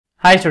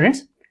Hi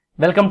students,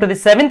 welcome to the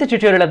 7th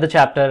tutorial of the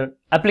chapter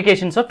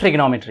Applications of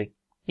Trigonometry.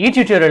 ఈ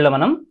tutorial లో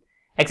మనం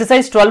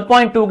exercise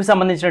 12.2 కి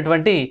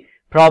సంబంధించినటువంటి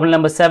problem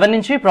number 7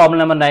 నుంచి problem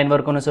number 9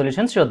 వరకు ఉన్న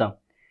solutions చూద్దాం.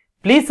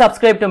 Please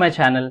subscribe to my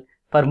channel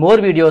for more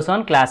videos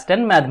on class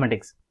 10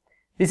 mathematics.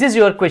 This is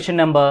your question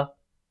number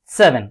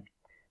 7.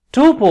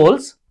 Two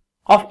poles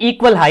of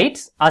equal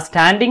heights are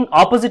standing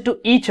opposite to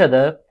each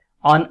other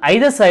on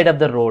either side of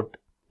the road,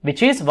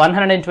 which is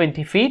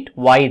 120 feet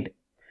wide.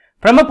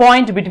 From a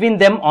point between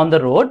them on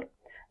the road,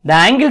 the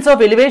angles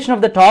of elevation of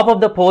the top of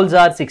the poles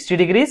are 60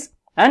 degrees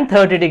and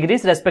 30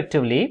 degrees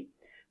respectively.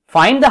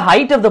 Find the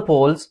height of the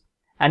poles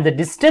and the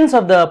distance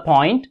of the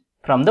point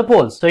from the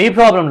poles. So, this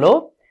problem lo,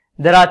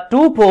 there are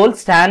two poles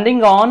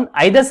standing on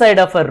either side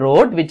of a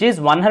road which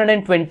is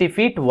 120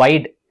 feet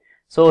wide.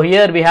 So,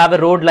 here we have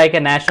a road like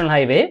a national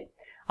highway.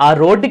 Our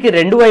road ki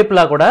rendu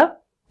vaipula kuda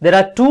there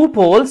are two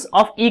poles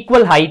of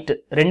equal height.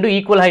 Rendu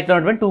equal height lo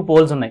unnatuvanti two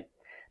poles unnai.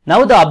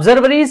 Now, the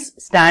observer is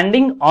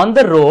standing on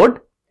the road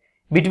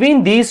between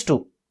these two,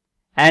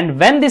 and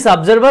when this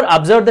observer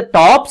observed the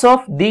tops of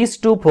these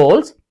two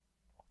poles,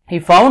 he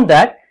found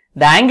that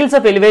the angles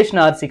of elevation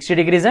are 60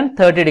 degrees and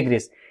 30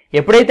 degrees.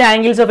 ఎప్పుడైతే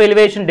angles of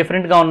elevation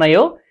different గా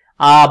ఉన్నాయో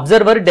ఆ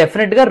observer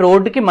definite గా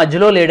road కి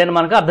మధ్యలో లేడని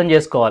మనకు అర్థం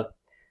చేసుకోవాలి.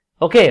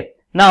 Okay,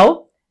 now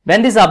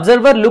when this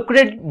observer looked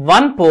at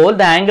one pole,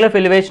 the angle of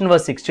elevation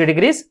was 60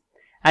 degrees,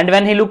 and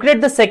when he looked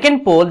at the second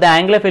pole, the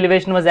angle of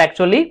elevation was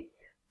actually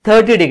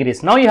 30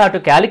 degrees. Now you have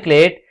to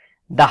calculate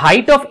the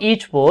height of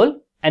each pole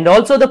and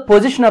also the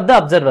position of the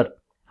observer.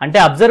 అంటే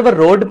observer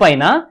road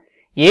పైన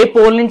ఏ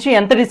pole నుంచి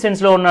ఎంత distance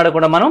లో ఉన్నాడో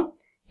కూడా మనం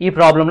ఈ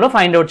problem లో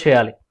find out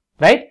చేయాలి.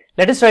 Right?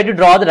 Let us try to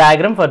draw the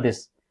diagram for this.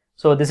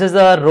 So this is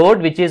the road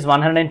which is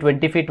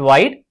 120 feet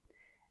wide,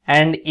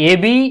 and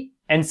AB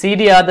and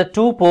CD are the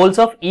two poles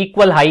of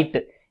equal height.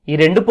 ఈ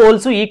రెండు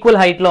poles equal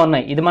height లో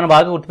ఉన్నాయి. ఇది మనం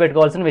బాగా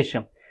గుర్తుపెట్టుకోవాల్సిన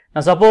విషయం.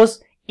 Now suppose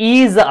E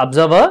is the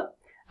observer,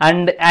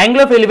 and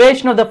angle of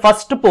elevation of the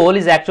first pole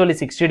is actually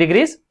 60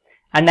 degrees,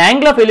 and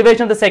angle of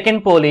elevation of the second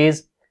pole is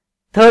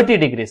 30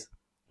 degrees.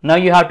 Now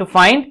you have to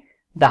find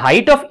the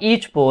height of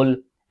each pole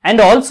and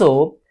also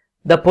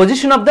the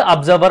position of the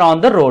observer on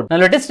the road. Now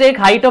let us take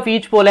height of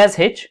each pole as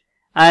h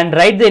and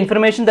write the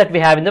information that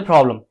we have in the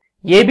problem.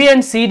 AB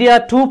and CD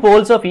are two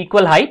poles of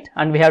equal height,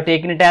 and we have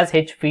taken it as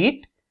h feet.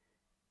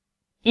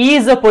 E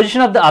is the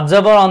position of the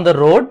observer on the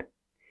road.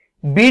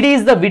 BD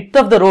is the width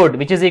of the road,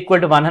 which is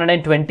equal to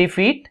 120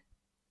 feet.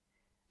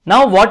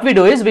 Now what we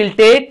do is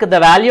we'll take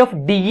the value of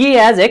DE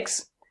as x,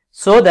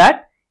 so that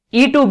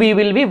E to B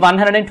will be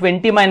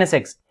 120 minus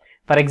x.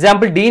 For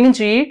example, D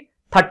నుంచి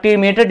 30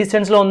 meter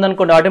distance లో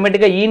ఉందనుకోండి,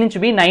 automatically E నుంచి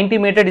B 90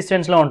 meter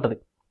distance లో ఉంటుంది.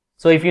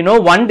 So if you know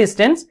one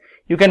distance,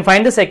 you can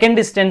find the second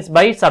distance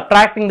by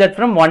subtracting that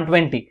from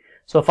 120.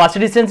 So first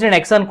distance నేను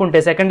x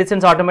అనుకుంటే second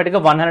distance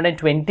automatically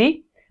 120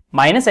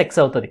 minus x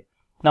అవుతుంది.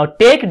 Now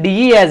take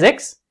DE as x,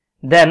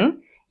 then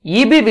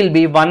EB will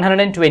be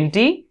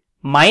 120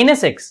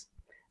 minus x.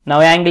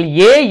 Now angle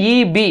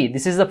AEB,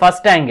 this is the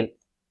first angle,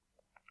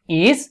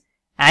 is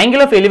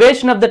angle of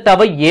elevation of the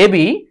tower AB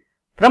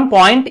from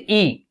point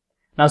E.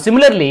 Now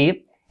similarly,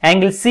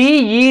 angle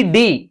CED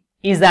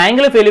is the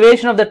angle of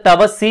elevation of the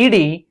tower CD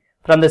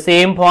from the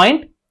same point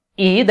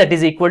E, that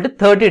is equal to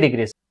 30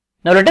 degrees.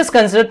 Now let us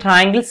consider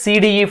triangle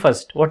CDE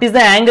first. What is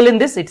the angle in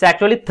this? It's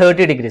actually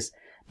 30 degrees.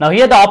 Now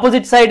here the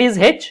opposite side is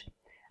h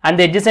and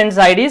the adjacent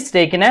side is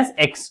taken as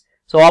x.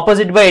 So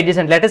opposite by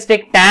adjacent, let us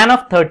take tan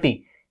of 30.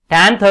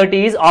 Tan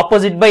 30 is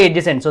opposite by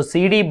adjacent. So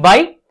CD by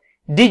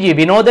DG.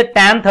 We know that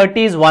tan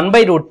 30 is 1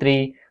 by root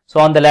 3. So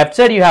on the left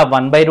side you have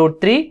 1 by root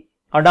 3,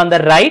 and on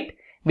the right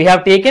we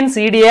have taken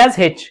CD as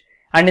h,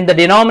 and in the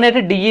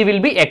denominator DE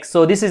will be x. So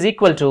this is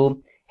equal to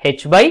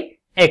h by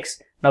x.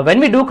 Now when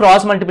we do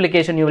cross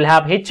multiplication, you will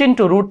have h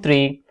into root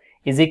 3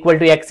 is equal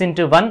to x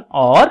into 1,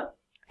 or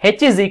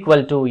h is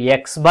equal to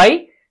x by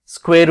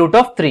square root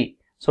of 3.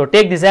 So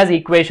take this as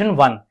equation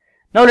 1.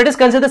 Now let us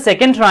consider the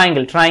second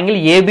triangle, triangle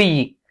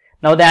ABE.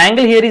 Now the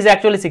angle here is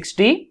actually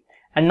 60,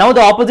 and now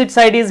the opposite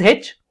side is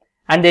h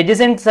and the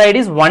adjacent side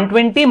is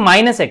 120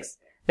 minus x.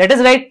 Let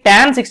us write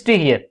tan 60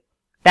 here.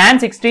 Tan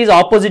 60 is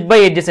opposite by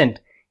adjacent,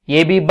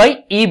 AB by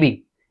EB.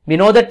 We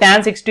know that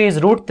tan 60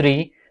 is root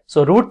 3.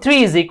 So root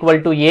 3 is equal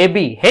to AB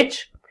h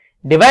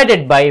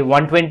divided by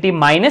 120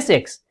 minus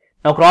x.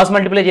 Now cross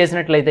multiply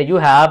చేసినట్లయితే you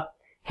have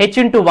h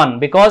into 1,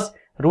 because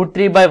root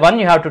 3 by 1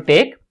 you have to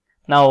take.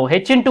 Now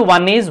h into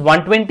 1 is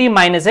 120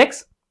 minus x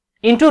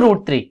into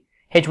root 3.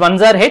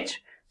 h1s are h.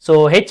 So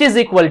h is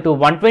equal to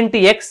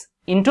 120x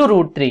into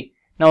root 3.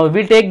 Now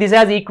we'll take this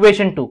as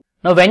equation 2.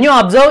 Now when you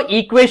observe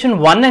equation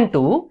 1 and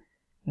 2,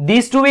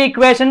 these two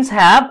equations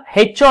have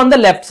h on the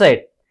left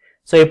side.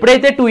 So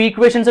ఎప్పుడైతే two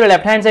equations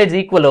left hand sides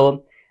equal,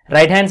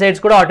 right hand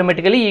sides కూడా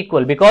automatically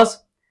equal, because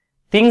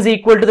things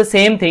equal to the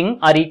same thing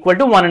are equal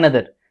to one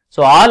another.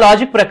 So our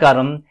logic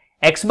ప్రకారం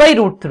x by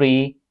root 3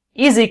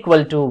 is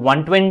equal to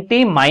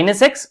 120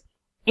 minus x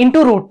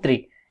into root 3.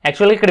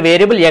 Actually ఇక్కడ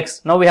variable x.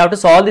 Now we have to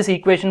solve this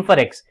equation for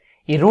x.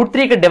 ఈ root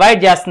 3 ఇక్కడ divide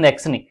చేస్తుంది x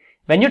ని.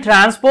 When you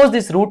transpose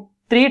this root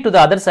 3 to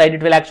the other side,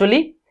 it will actually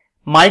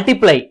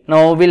multiply.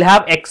 Now we'll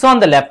have x on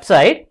the left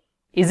side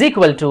is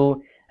equal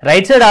to,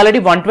 right side already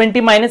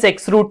 120 minus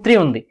x root 3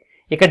 undi.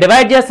 Ika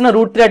divide chestunna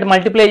root 3 at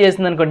multiply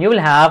chestundi anukondi, you will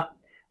have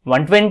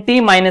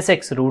 120 minus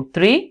x root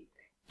 3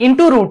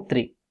 into root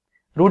 3.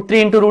 Root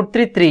 3 into root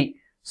 3, 3.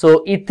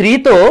 So ee 3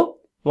 tho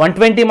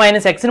 120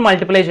 minus x ni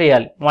multiply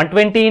cheyali.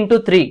 120 into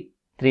 3,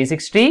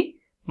 360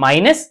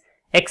 minus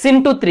x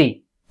into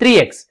 3,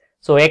 3x.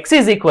 So x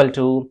is equal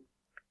to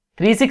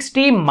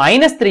 360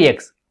 minus 3x.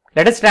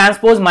 Let us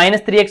transpose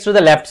minus 3x to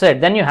the left side.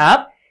 Then you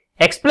have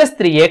x plus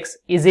 3x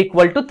is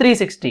equal to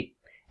 360.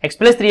 X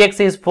plus 3x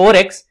is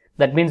 4x.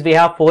 That means we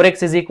have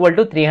 4x is equal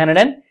to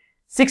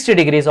 360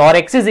 degrees, or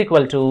x is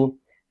equal to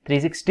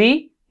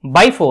 360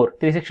 by 4.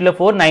 360 lo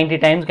 4, 90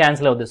 times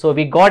cancel out this. So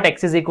we got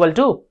x is equal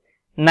to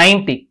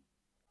 90.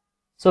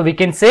 So we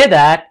can say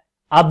that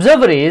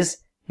observer is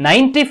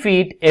 90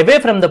 feet away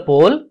from the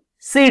pole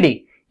CD.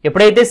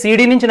 ఎప్పుడైతే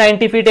CD నుంచి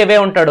 90 feet away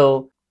ఉంటాడో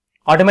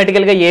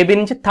automatically గా AB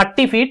నుంచి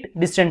 30 feet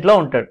distant లో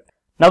ఉంటాడు.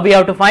 Now we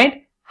have to find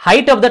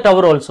height of the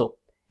tower also.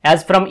 As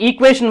from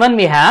equation 1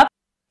 we have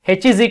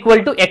h is equal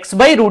to x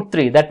by root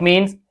 3. That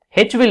means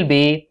h will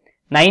be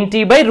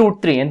 90 by root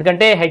 3.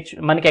 ఎందుకంటే h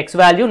మనకి x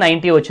value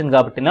 90 వచ్చింది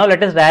కాబట్టి. Now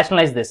let us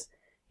rationalize this.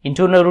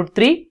 Into root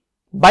 3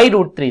 by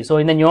root 3. So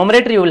in the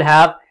numerator you will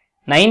have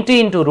 90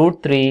 into root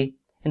 3.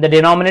 In the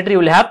denominator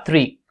you will have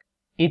 3.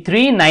 ఈ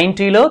 3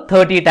 90 లో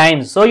 30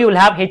 times. So you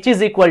will have h is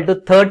equal to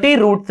 30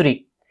 root 3.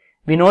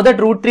 We know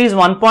that root 3 is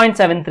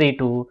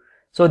 1.732.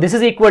 So this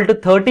is equal to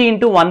 30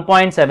 into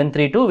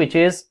 1.732, which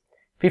is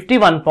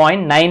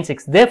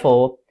 51.96.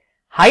 Therefore,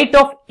 height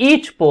of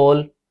each pole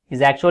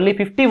is actually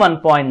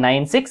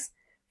 51.96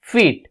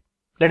 feet.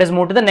 Let us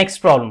move to the next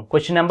problem.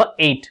 Question number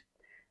 8.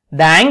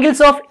 The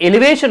angles of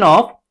elevation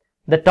of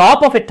the top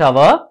of a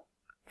tower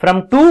from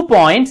 2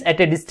 points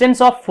at a distance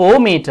of 4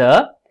 meter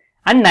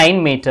and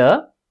 9 meter.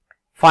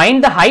 Find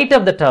the height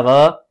of the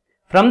tower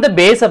from the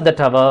base of the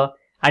tower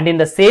and in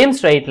the same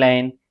straight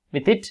line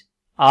with it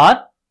are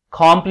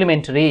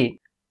complementary.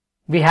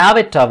 We have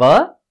a tower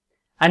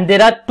and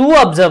there are two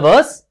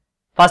observers.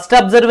 First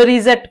observer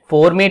is at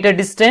 4 meter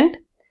distant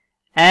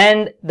and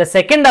the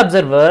second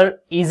observer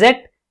is at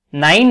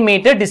 9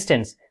 meter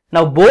distance.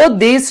 Now both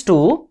these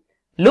two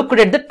looked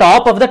at the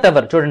top of the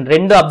tower. Chudandi,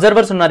 rendu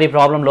observers unnaru ee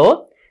problem lo.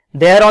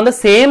 They are on the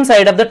same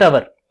side of the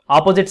tower.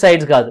 Opposite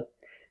sides kaadu.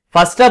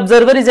 First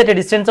observer is at a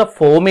distance of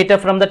 4 meter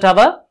from the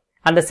tower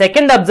and the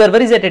second observer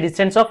is at a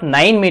distance of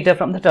 9 meter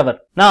from the tower.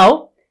 Now,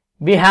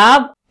 we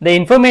have the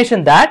information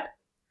that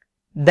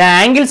the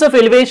angles of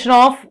elevation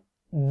of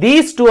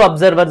these two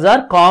observers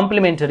are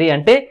complementary.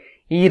 Ante,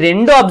 ee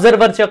rendu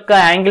observers yokka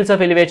angles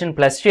of elevation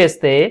plus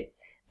cheste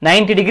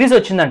 90 degrees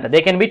ochindanta.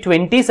 They can be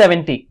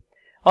 20-70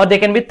 or they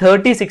can be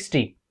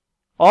 30-60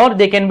 or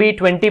they can be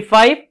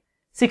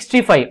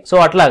 25-65. So,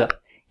 atlaga.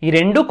 Ee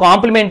rendu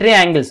complementary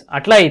angles.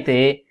 Atla aithe,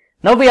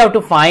 now we have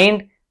to find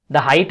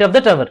the height of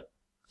the tower.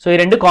 So, ఈ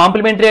రెండు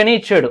complementary అని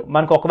ఇచ్చాడు,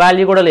 మనకు ఒక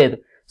value కూడా లేదు.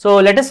 So,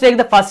 let us take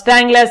the first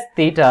angle as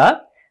theta,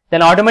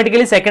 then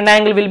automatically second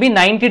angle will be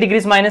 90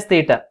 degrees minus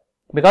theta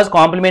because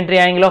complementary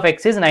angle of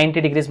x is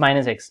 90 degrees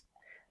minus x.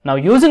 Now,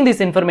 using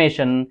this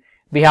information,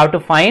 we have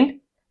to find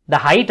the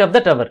height of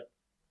the tower.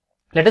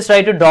 Let us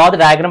try to draw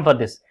the diagram for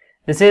this.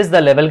 This is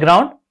the level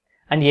ground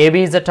and AB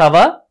is the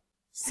tower,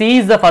 C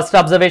is the first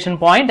observation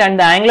point and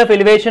the angle of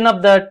elevation of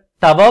the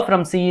tower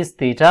from C is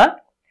theta.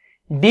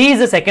 D is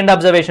the second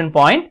observation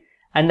point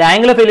and the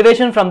angle of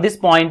elevation from this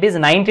point is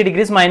 90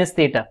 degrees minus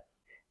theta.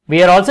 We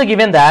are also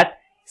given that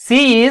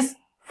C is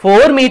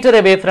 4 meter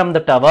away from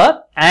the tower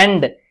and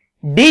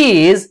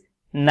D is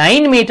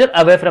 9 meter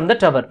away from the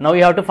tower. Now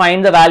you have to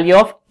find the value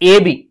of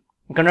AB.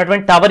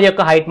 Ikkada tower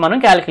yokka height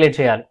manam calculate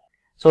cheyali.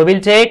 So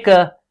we'll take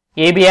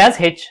AB as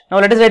h. Now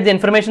let us write the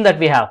information that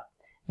we have.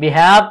 We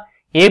have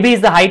AB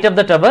is the height of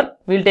the tower.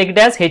 We'll take it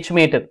as h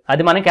meter.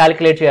 Adi manam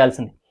calculate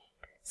cheyalsindi.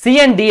 C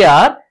and D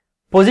are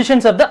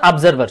positions of the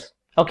observers.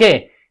 Okay,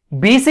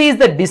 BC is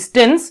the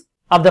distance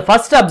of the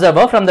first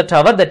observer from the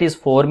tower, that is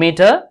 4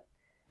 meter,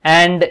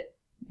 and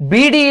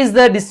BD is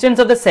the distance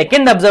of the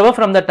second observer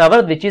from the tower,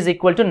 which is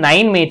equal to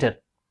 9 meter.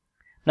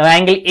 Now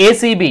angle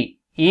ACB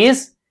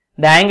is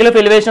the angle of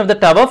elevation of the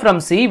tower from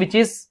C, which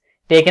is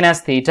taken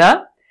as theta,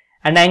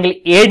 and angle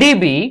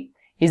ADB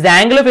is the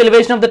angle of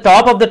elevation of the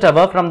top of the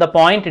tower from the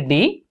point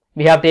D.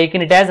 We have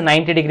taken it as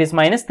 90 degrees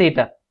minus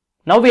theta.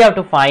 Now we have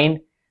to find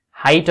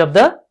height of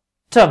the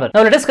tower.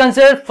 Now let us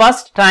consider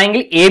first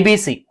triangle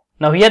ABC.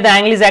 Now here the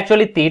angle is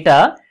actually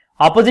theta,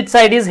 opposite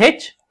side is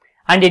h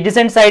and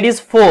adjacent side is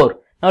 4.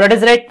 Now let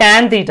us write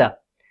tan theta.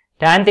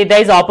 Tan theta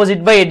is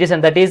opposite by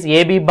adjacent, that is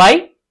AB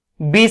by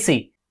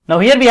BC. Now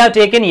here we have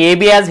taken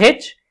AB as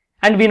h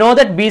and we know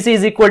that BC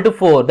is equal to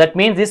 4. That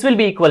means this will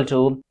be equal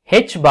to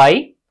h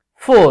by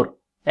 4.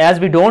 As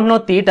we don't know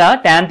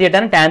theta, tan theta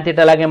and tan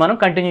theta lage manam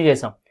continue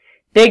chesam.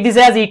 Take this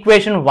as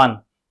equation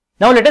 1.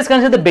 Now let us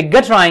consider the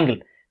bigger triangle,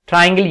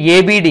 triangle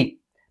ABD.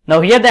 Now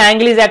here the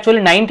angle is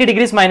actually 90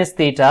 degrees minus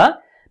theta.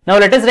 Now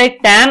let us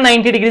write tan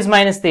 90 degrees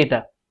minus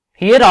theta.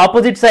 Here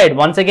opposite side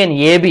once again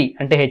AB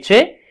ante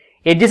HA,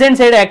 adjacent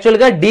side actually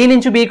ga D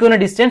nunchi B ku unna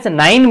distance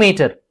 9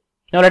 meter.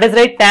 Now let us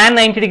write tan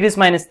 90 degrees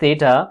minus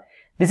theta.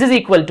 This is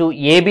equal to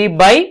AB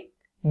by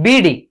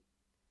BD,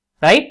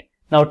 right?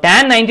 Now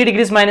tan 90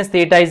 degrees minus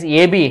theta is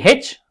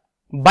ABH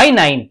by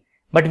 9.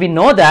 But we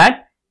know that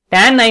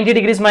tan 90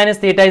 degrees minus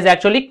theta is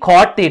actually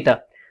cot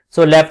theta.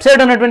 So left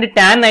side on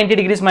tan 90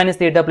 degrees minus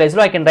theta place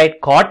lo I can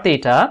write cot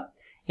theta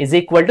is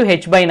equal to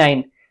H by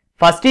 9.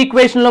 First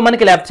equation lo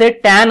manaki left side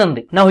tan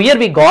undi. Now here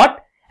we got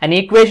an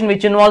equation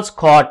which involves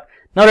cot.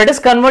 Now let us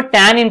convert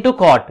tan into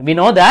cot. We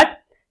know that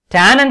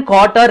tan and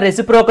cot are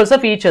reciprocals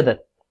of each other.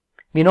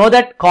 We know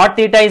that cot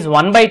theta is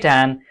 1 by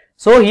tan.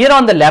 So here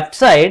on the left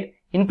side,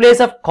 in place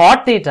of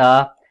cot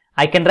theta,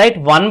 I can write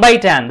 1 by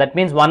tan. That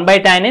means 1 by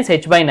tan is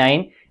H by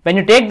 9. When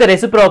you take the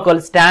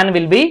reciprocals, tan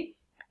will be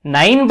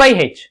 9 by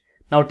H.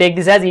 Now take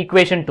this as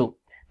equation 2.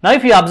 Now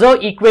if you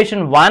observe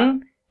equation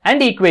 1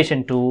 and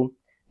equation 2,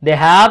 they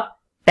have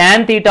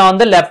tan theta on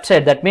the left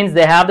side. That means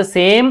they have the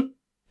same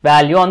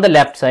value on the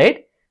left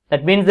side.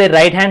 That means their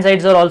right hand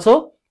sides are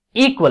also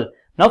equal.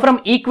 Now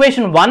from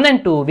equation 1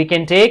 and 2, we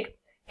can take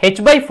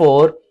H by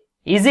 4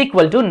 is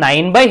equal to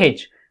 9 by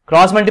H.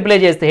 Cross multiply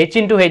cheste H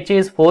into H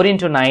is 4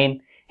 into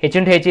 9. H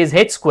into H is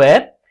H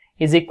square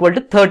is equal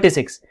to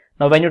 36.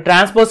 Now when you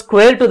transpose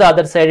square to the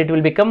other side, it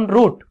will become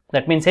root.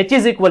 That means H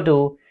is equal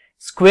to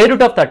square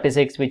root of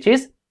 36, which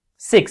is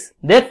 6.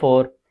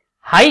 Therefore,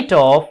 height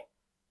of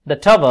the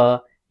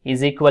tower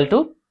is equal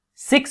to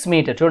 6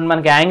 meter. Chudandi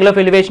manaki angle of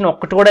elevation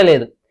okkati kuda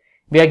ledu.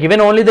 We are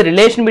given only the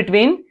relation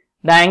between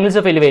the angles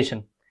of elevation.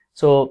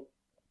 So,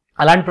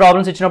 alanti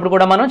problems ichinappudu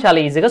kuda manam chala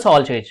easy ga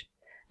solve cheyochu.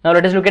 Now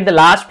let us look at the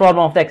last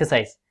problem of the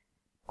exercise.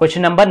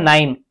 Question number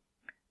 9.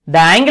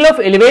 The angle of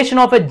elevation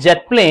of a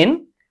jet plane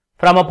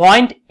from a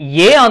point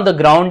A on the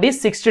ground is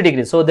 60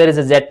 degrees. So there is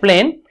a jet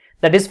plane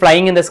that is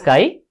flying in the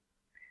sky.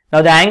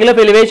 Now the angle of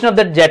elevation of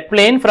that jet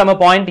plane from a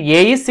point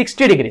A is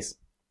 60 degrees.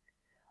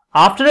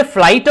 After a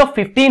flight of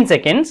 15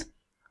 seconds,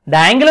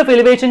 the angle of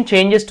elevation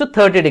changes to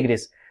 30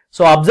 degrees.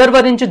 So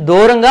observer నుంచి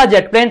దూరంగా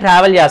jet plane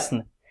travel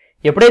చేస్తుంది.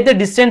 ఎప్పుడైతే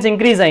distance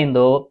increase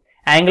అయిందో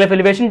angle of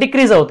elevation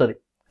decrease అవుతుంది,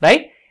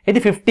 right? ఇది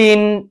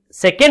 15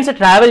 seconds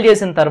travel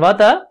చేసిన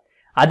తర్వాత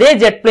అదే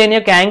jet plane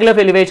యొక్క angle of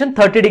elevation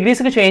 30 degrees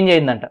కి change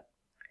అయిందంట.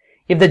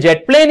 If the jet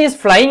plane is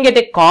flying at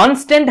a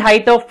constant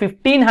height of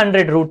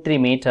 1500 root 3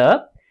 meter,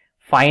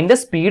 find the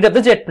speed of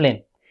the jet plane.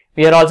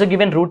 We are also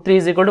given root 3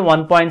 is equal to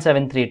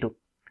 1.732.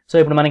 So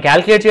ఇప్పుడు మనం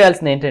calculate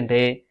చేయాల్సింది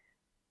ఏంటంటే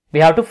we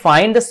have to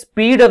find the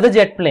speed of the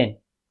jet plane.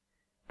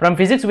 From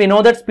physics we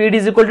know that speed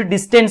is equal to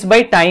distance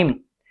by time.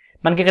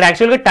 మనకి ఇక్కడ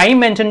యాక్చువల్గా time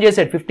mention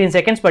చేశాడు, 15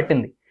 seconds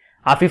పట్టింది.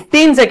 ఆ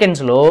 15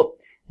 సెకండ్స్ లో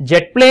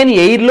జెట్ ప్లేన్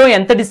ఎయిర్ లో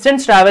ఎంత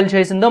డిస్టెన్స్ ట్రావెల్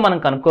చేసిందో మనం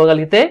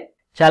కనుక్కోగలిగితే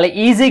చాలా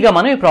ఈజీగా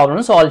మనం ఈ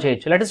ప్రాబ్లమ్ సాల్వ్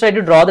చేయొచ్చు. Let us try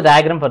to draw the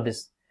diagram for this.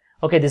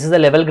 Okay, this is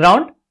the level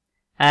ground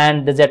and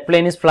the jet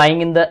plane is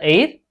flying in the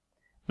air.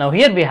 Now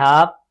here we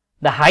have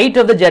the height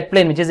of the jet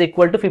plane which is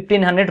equal to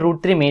 1500 root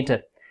 3 meter.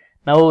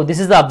 Now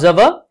this is the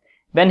observer.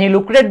 When he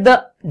looked at the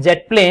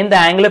jet plane,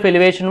 the angle of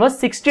elevation was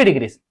 60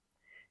 degrees.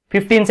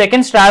 15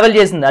 seconds travel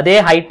చేసింది అదే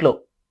height లో.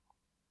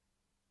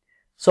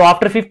 So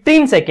after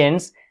 15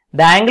 seconds,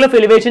 the angle of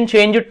elevation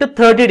changed to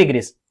 30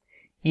 degrees.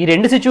 ఈ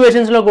రెండు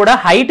situations లో కూడా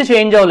height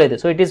change అవ్వలేదు.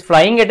 So it is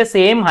flying at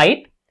same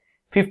height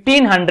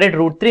 1500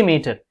 root 3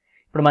 meter.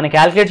 ఇప్పుడు మనం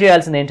క్యాలిక్యులేట్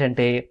చేయాల్సింది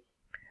ఏంటంటే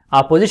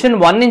ఆ పొజిషన్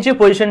 1 నుంచి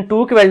పొజిషన్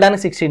 2 కి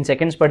వెళ్ళడానికి 16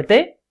 seconds పడితే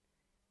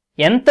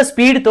ఎంత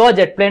స్పీడ్ తో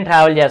జెట్ ప్లేన్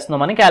ట్రావెల్ చేస్తుందో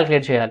మనం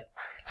క్యాలిక్యులేట్ చేయాలి.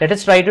 Let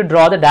us try to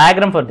draw the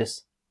diagram for this.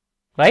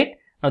 Right?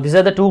 Now these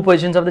are the two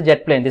positions of the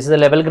jet plane. This is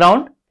the level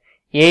ground.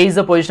 A is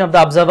the position of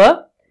the observer.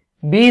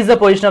 B is the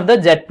position of the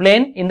jet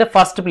plane in the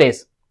first place.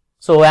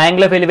 So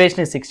angle of elevation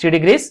is 60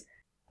 degrees.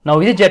 Now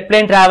this jet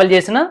plane travel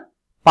chesina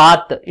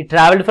path. It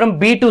traveled from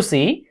B to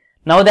C.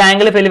 Now the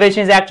angle of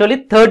elevation is actually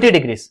 30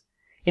 degrees.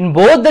 In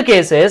both the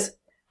cases,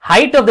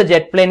 height of the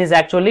jet plane is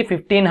actually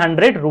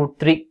 1500 root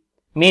 3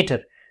 meter.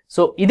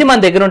 So ఇది మన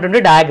దగ్గర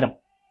ఉంటుంది diagram.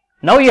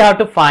 Now you have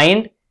to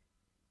find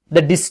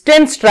the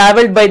distance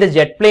traveled by the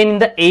jet plane in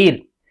the air.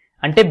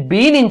 అంటే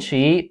B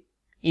నుంచి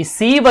ఈ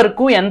C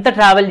వరకు ఎంత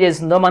travel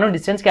చేసిందో మనం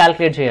డిస్టెన్స్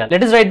క్యాలిక్యులేట్ చేయాలి.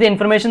 Let us write the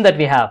information that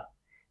we have.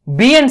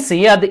 B and C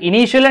are the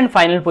initial and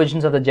final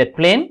positions of the jet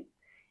plane.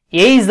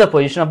 A is the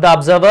position of the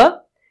observer.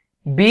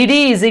 BD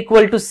is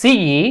equal to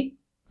CE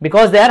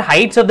because they are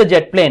heights of the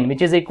jet plane,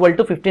 which is equal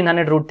to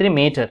 1500 root 3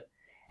 meter.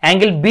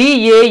 Angle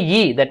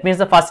BAE, that means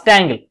the first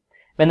angle.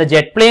 When the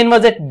jet plane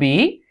was at B,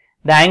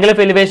 the angle of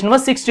elevation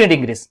was 60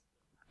 degrees.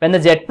 When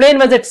the jet plane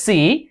was at C,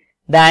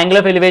 the angle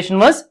of elevation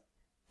was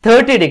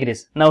 30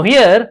 degrees. Now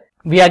here,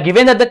 we are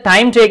given that the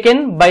time taken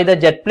by the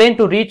jet plane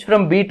to reach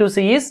from B to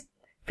C is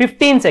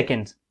 15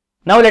 seconds.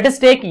 Now let us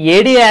take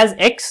AD as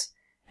X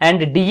and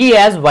DE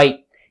as Y.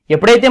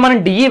 ఎప్పుడైతే మనం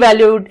DE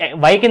value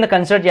Y కింద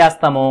consider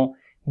చేస్తామో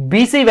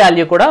BC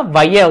value కూడా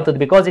Y అవుతుంది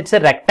because it's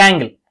a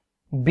rectangle.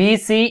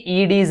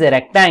 BCED is a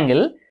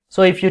rectangle.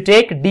 So if you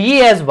take DE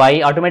as Y,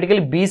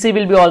 automatically BC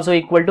will be also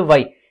equal to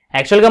Y.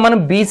 యాక్చువల్గా మనం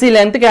BC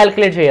length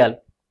calculate చేయాలి.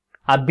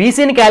 ఆ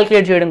BCని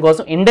calculate చేయడం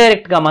కోసం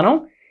indirect గా మనం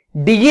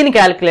DEని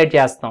క్యాలిక్యులేట్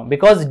చేస్తాం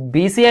because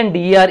BC and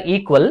DE are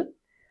equal.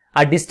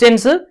 ఆ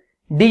డిస్టెన్స్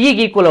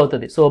DEకి ఈక్వల్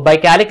అవుతుంది. So by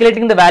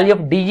calculating the value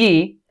of DE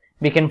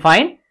we can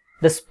find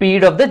the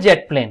speed of the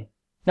jet plane.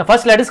 Now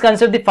first let us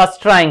consider the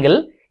first triangle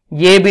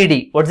ABD.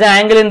 What's the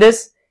angle in this?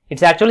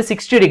 It's actually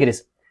 60 degrees.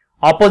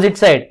 Opposite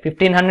side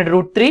 1500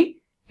 root 3,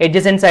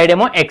 adjacent side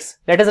emo x.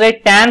 Let us write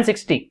tan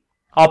 60,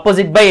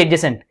 opposite by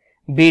adjacent,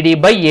 BD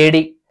by AD.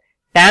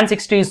 Tan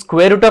 60 is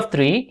square root of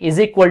 3 is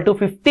equal to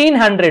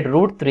 1500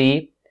 root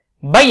 3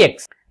 by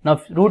x. Now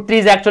root 3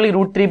 is actually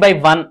root 3 by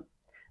 1.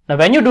 Now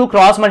when you do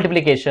cross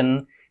multiplication,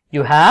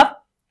 you have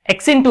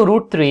x into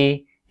root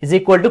 3 is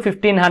equal to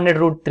 1500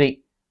 root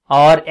 3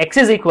 or x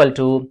is equal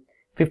to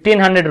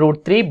 1500 root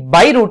 3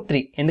 by root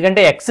 3.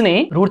 ఎందుకంటే x ని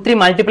root 3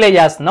 multiply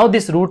చేస్తాం. Now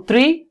this root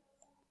 3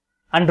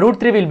 and root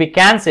 3 will be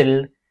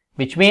cancelled,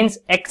 which means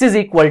x is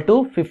equal to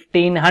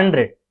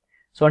 1500.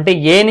 So అంటే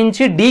a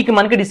నుంచి d కి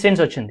మనకి distance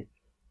వచ్చింది.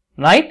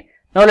 Right?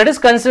 Now let us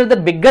consider the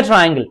bigger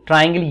triangle,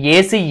 triangle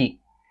ACE.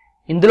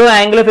 ఇందులో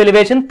angle of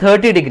elevation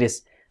 30 degrees.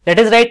 Let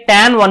us write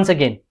tan once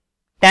again.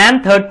 Tan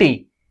 30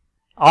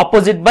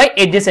 opposite by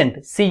adjacent,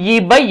 CE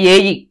by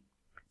AE.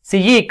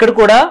 CE ఇక్కడ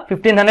కూడా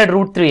 1500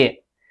 root 3a.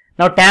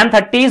 Now tan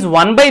 30 is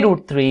 1 by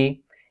root 3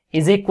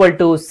 is equal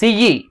to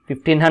CE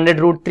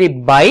 1500 root 3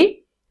 by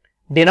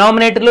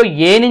denominator లో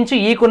a నుంచి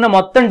e కున్న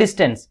మొత్తం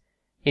distance.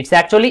 It's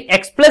actually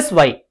x plus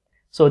y.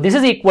 So this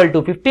is equal to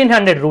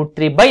 1500 root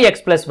 3 by x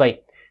plus y.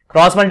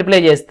 Cross multiply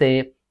చేస్తే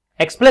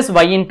x plus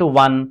y into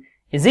 1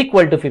 is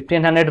equal to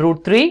 1500 root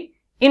 3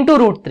 into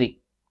root 3.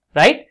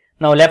 Right?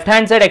 Now left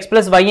hand side x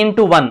plus y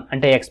into 1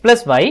 అంటే x plus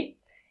y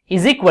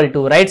is equal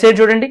to right side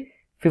చూడండి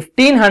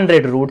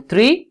 1500 root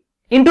 3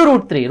 into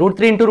root 3. Root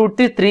 3 into root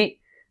 3 3.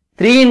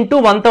 3 into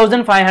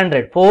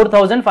 1500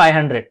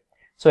 4500.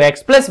 So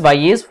x plus y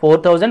is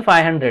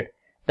 4500.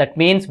 That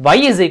means y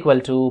is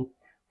equal to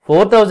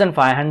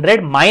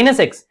 4500 minus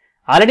x.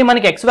 Already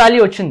మనకి x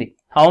value వచ్చింది.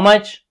 How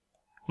much?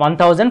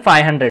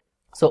 1500.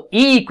 So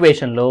ఈ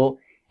equation లో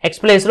x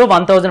place లో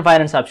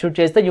 1500 substitute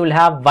చేస్తే you will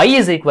have y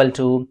is equal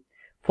to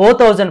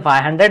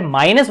 4500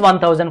 minus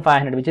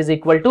 1500 which is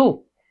equal to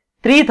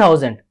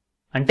 3000.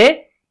 అంటే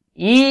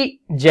ఈ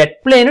jet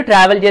plane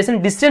travel చేసిన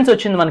distance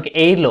వచ్చింది మనకి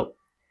ఎయిర్ లో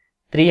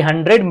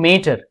 300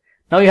 metre.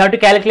 Now you have to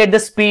calculate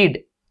the speed.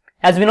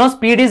 As we know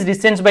speed is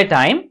distance by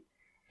time.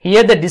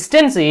 Here the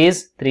distance is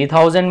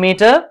 3000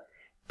 metre.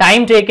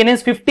 Time taken is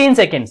 15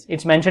 seconds.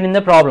 It's mentioned in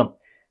the problem.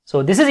 So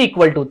this is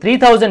equal to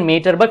 3000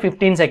 meter by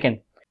 15 seconds.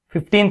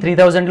 15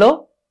 3000 లో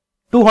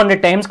 200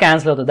 times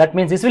cancel అవుతుంది. That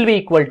means this will be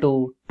equal to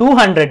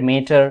 200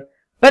 meter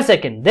per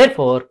second.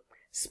 Therefore,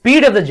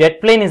 speed of the jet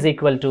plane is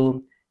equal to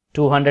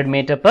 200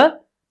 meter per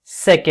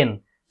second.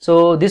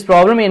 So this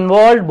problem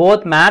involved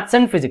both maths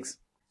and physics.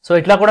 So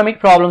itla kuda meek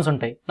problems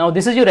untai. Now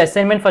this is your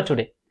assignment for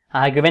today.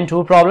 I have given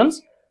 2 problems.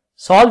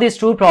 Solve these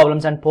 2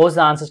 problems and post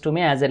the answers to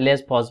me as early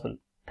as possible.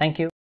 Thank you.